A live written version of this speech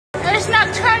There's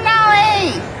Knockturn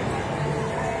Alley.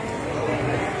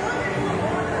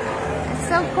 It's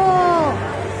so cool.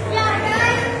 Yeah,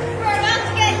 guys, we're about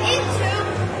to get into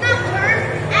Knockturn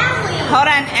Alley. Hold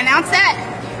on, announce that.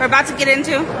 We're about to get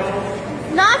into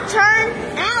Knockturn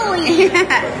Alley.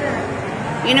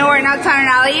 You know where Knockturn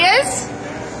Alley is?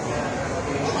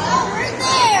 Oh, we're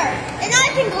there. And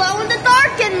I can glow in the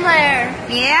dark in there.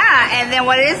 Yeah, and then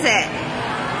what is it?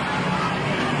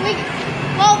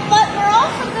 But we're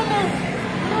also going to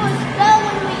do a spell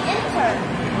when we enter.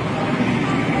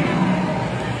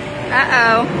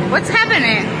 Uh-oh. What's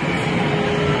happening?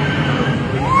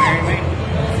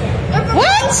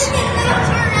 What?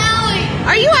 Knockturn Alley.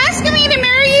 Are you asking me to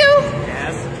marry you?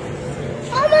 Yes.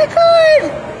 Oh my god!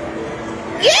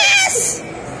 Yes!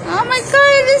 Oh my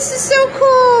god, this is so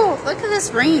cool! Look at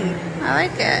this ring. I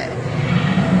like it.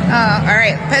 Oh,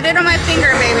 alright. Put it on my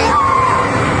finger, baby.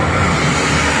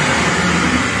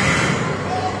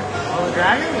 Oh, the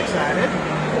dragon's excited.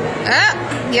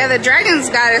 Oh, yeah, the dragons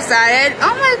got excited.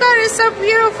 Oh my god, it's so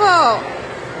beautiful.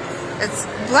 It's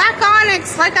black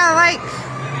onyx like I like.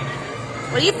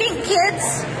 What do you think,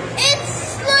 kids? It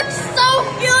looks so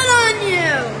good on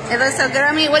you. It looks so good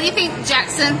on me. What do you think,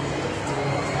 Jackson?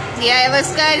 Yeah, it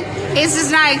looks good. He's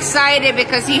just not excited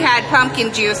because he had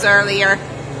pumpkin juice earlier.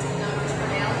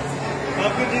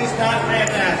 Pumpkin juice, not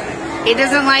fantastic. He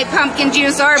doesn't like pumpkin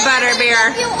juice or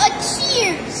butterbeer. Give you a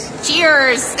cheers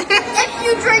Cheers. if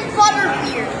you drink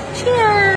butterbeer. Cheers.